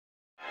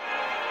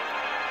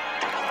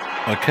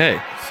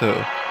Okay,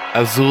 so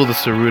Azul the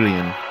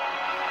Cerulean.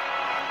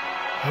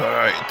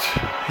 Alright,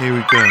 here we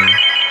go.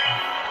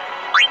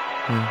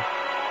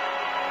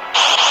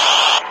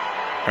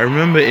 I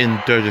remember in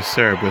Dirge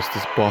Cerebus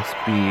this boss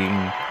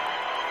being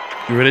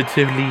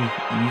relatively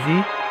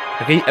easy.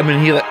 Okay, I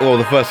mean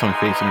the first time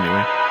facing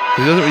anyway.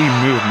 He doesn't really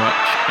move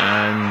much,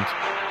 and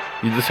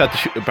you just have to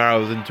shoot the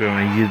barrels into him,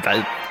 and he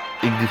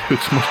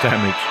took so much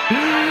damage.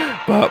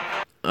 But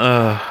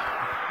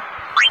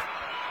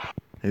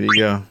here we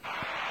go.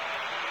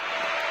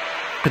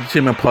 Had to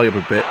change my play up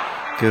a bit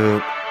because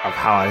of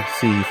how I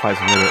see he fights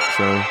with it.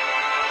 So.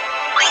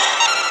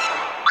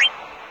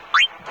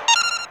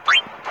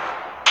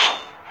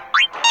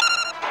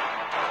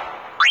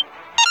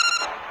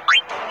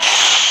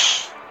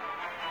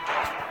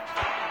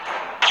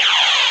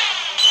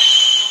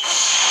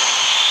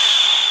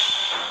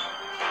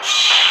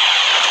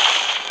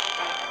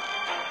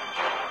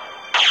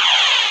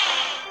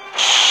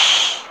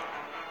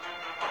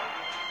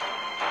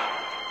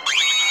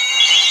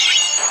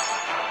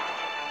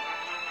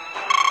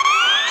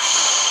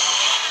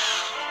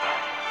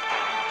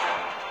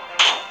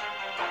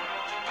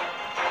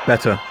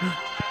 Better.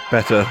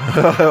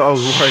 I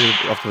was worried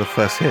after the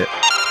first hit.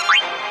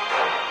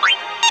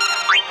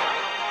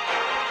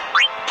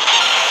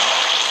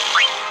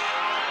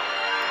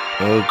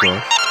 Oh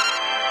gosh.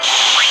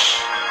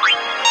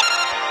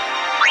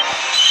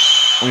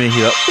 I'm gonna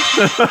heal up.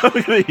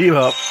 I'm gonna heal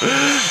up.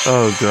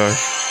 Oh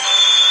gosh.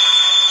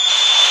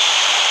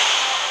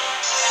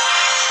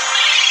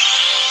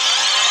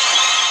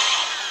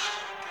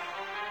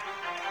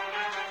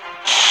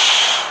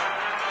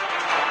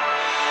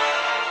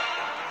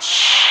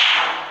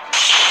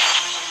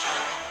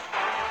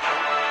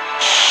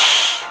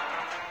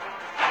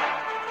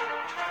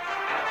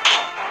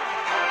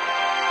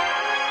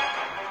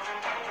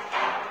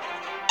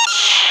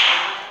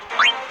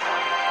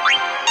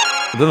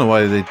 I don't know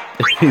why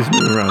he's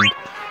moving around.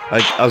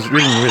 Like, I was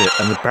reading Reddit,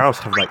 and the barrels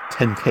have like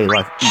 10k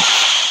life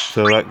each.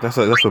 So like that's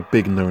a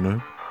big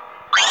no-no.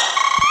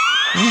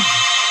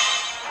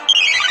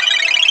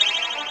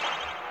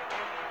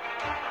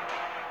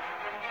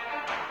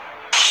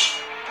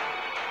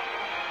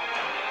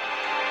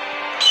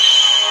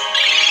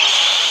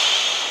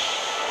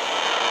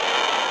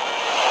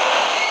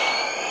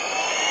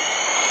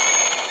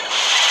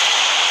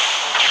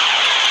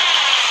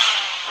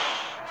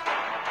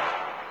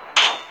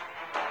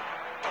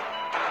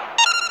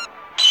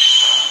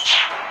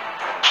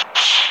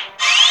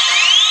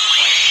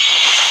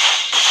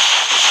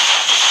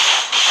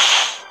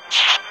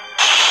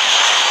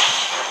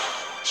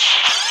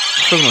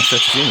 Still not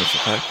set to see this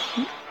attack.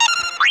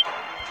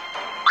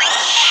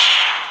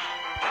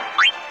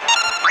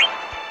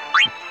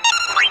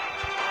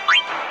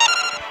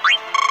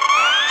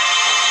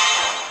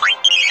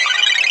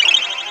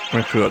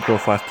 Make sure that draw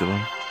faster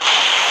one.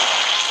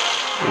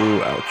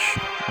 Ooh, ouch.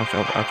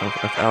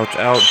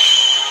 Ouch.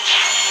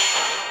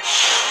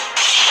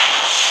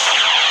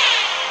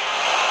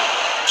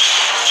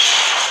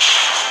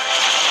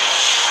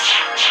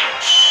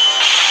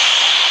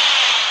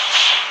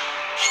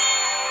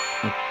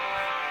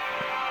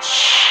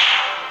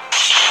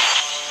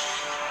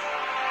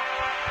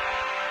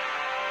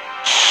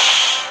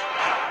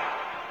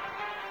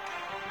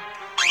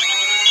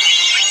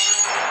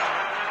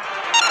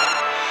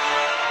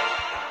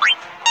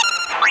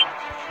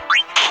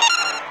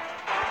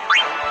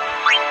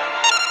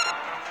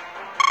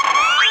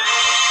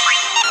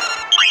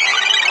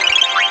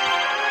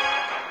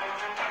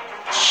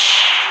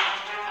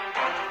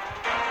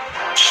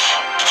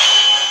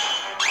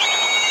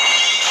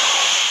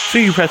 So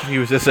you practically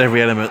resist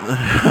every element.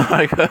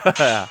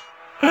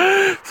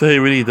 So he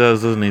really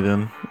does, doesn't he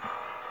then?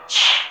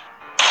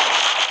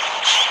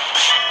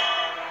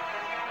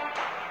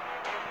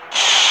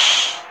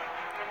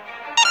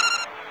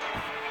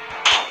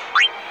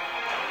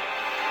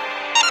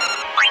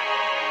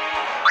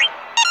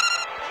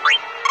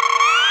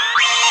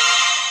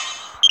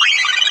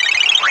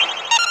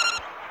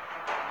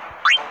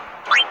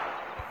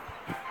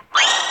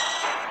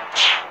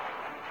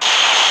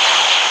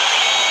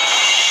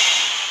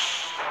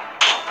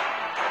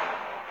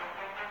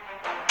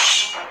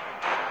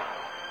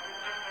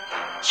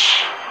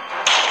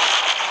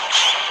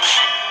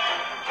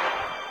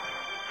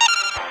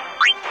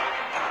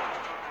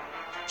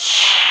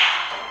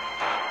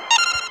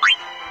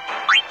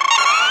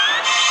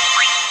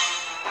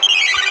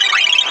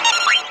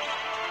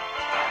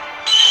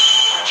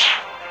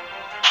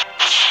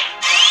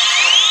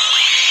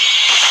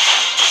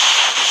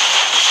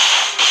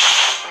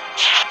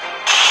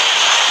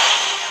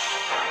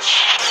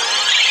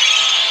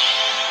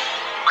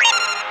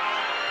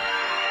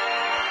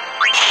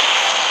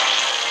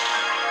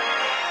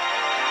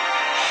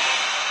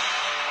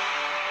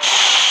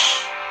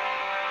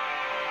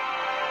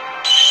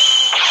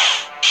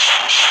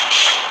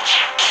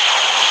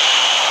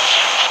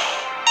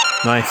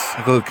 Nice.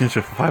 I got a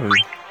control for 5 of them.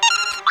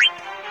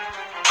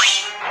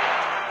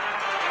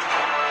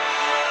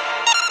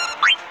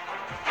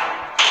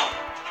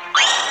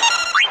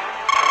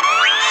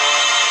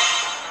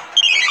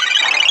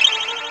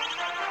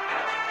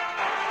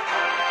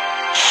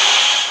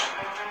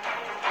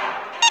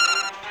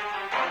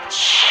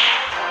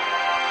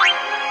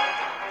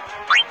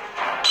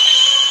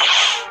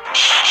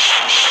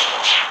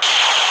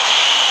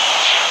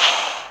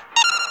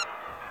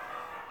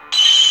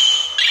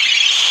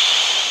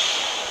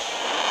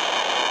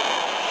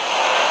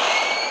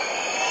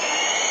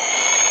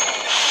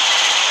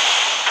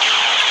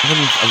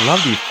 I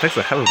love these effects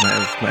I have with my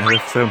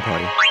FFRK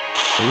party.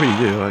 I really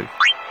do, like.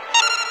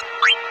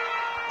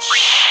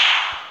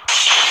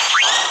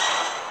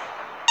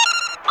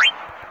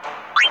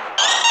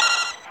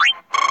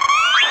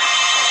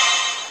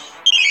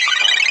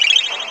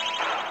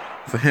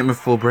 So hit him with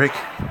full break.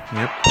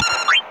 Yep.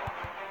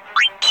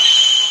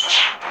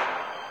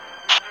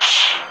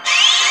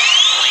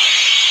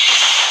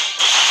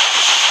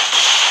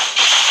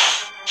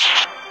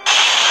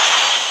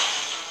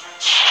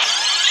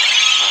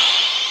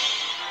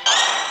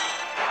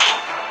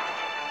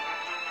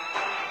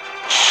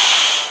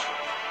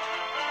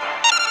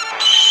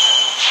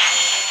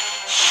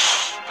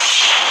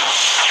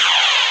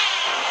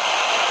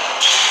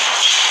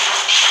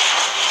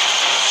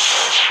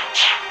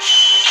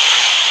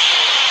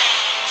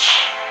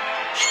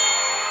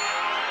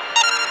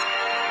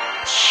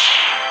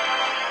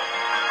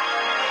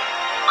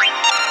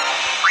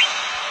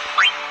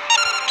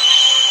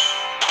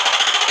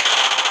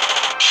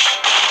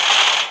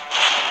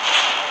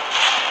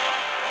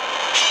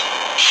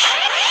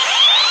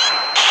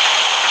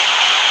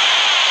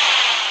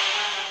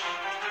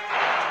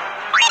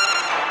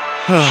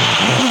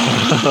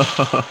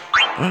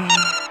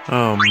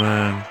 Oh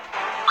man.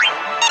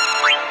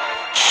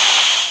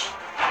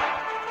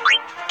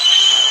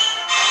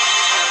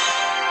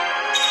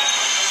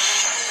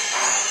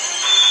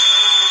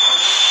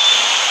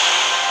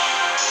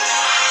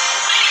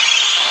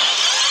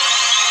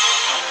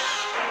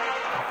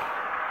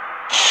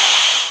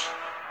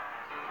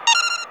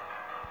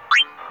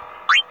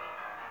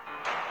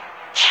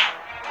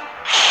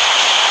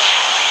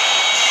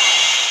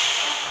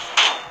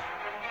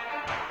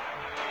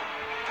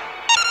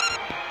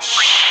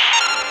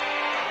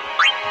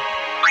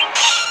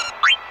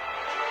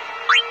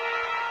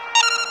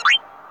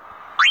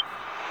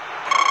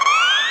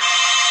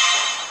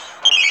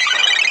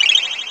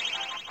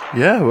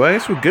 Yeah, well, I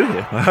guess we're good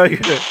here. I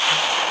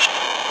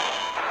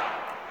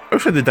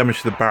wish I did damage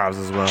to the barrels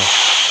as well.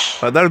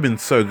 Like, that would have been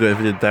so good if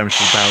it did damage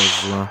to the barrels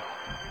as well.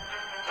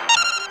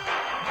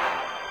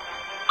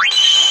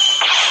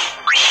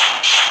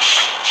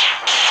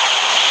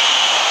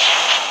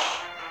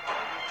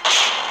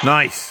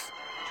 Nice!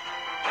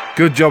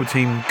 Good job,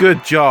 team.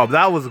 Good job.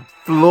 That was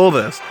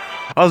flawless.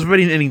 I was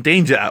really in any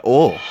danger at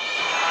all.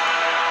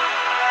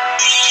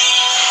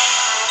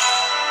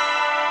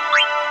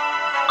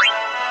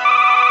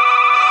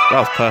 That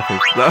was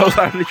perfect. That was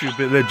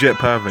literally legit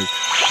perfect.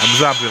 I'm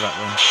so happy with that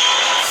one.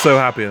 So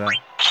happy with that.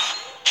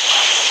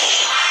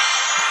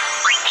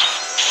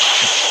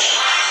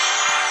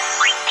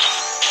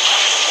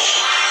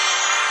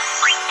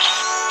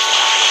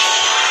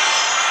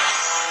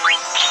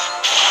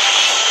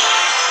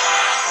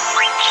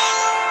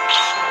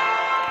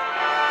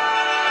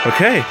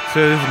 Okay,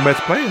 so this is Let's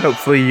Play.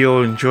 Hopefully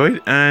you'll enjoy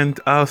it, and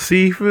I'll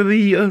see you for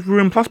the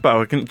Ruin Plus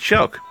battle against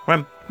Shulk.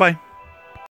 Right, bye.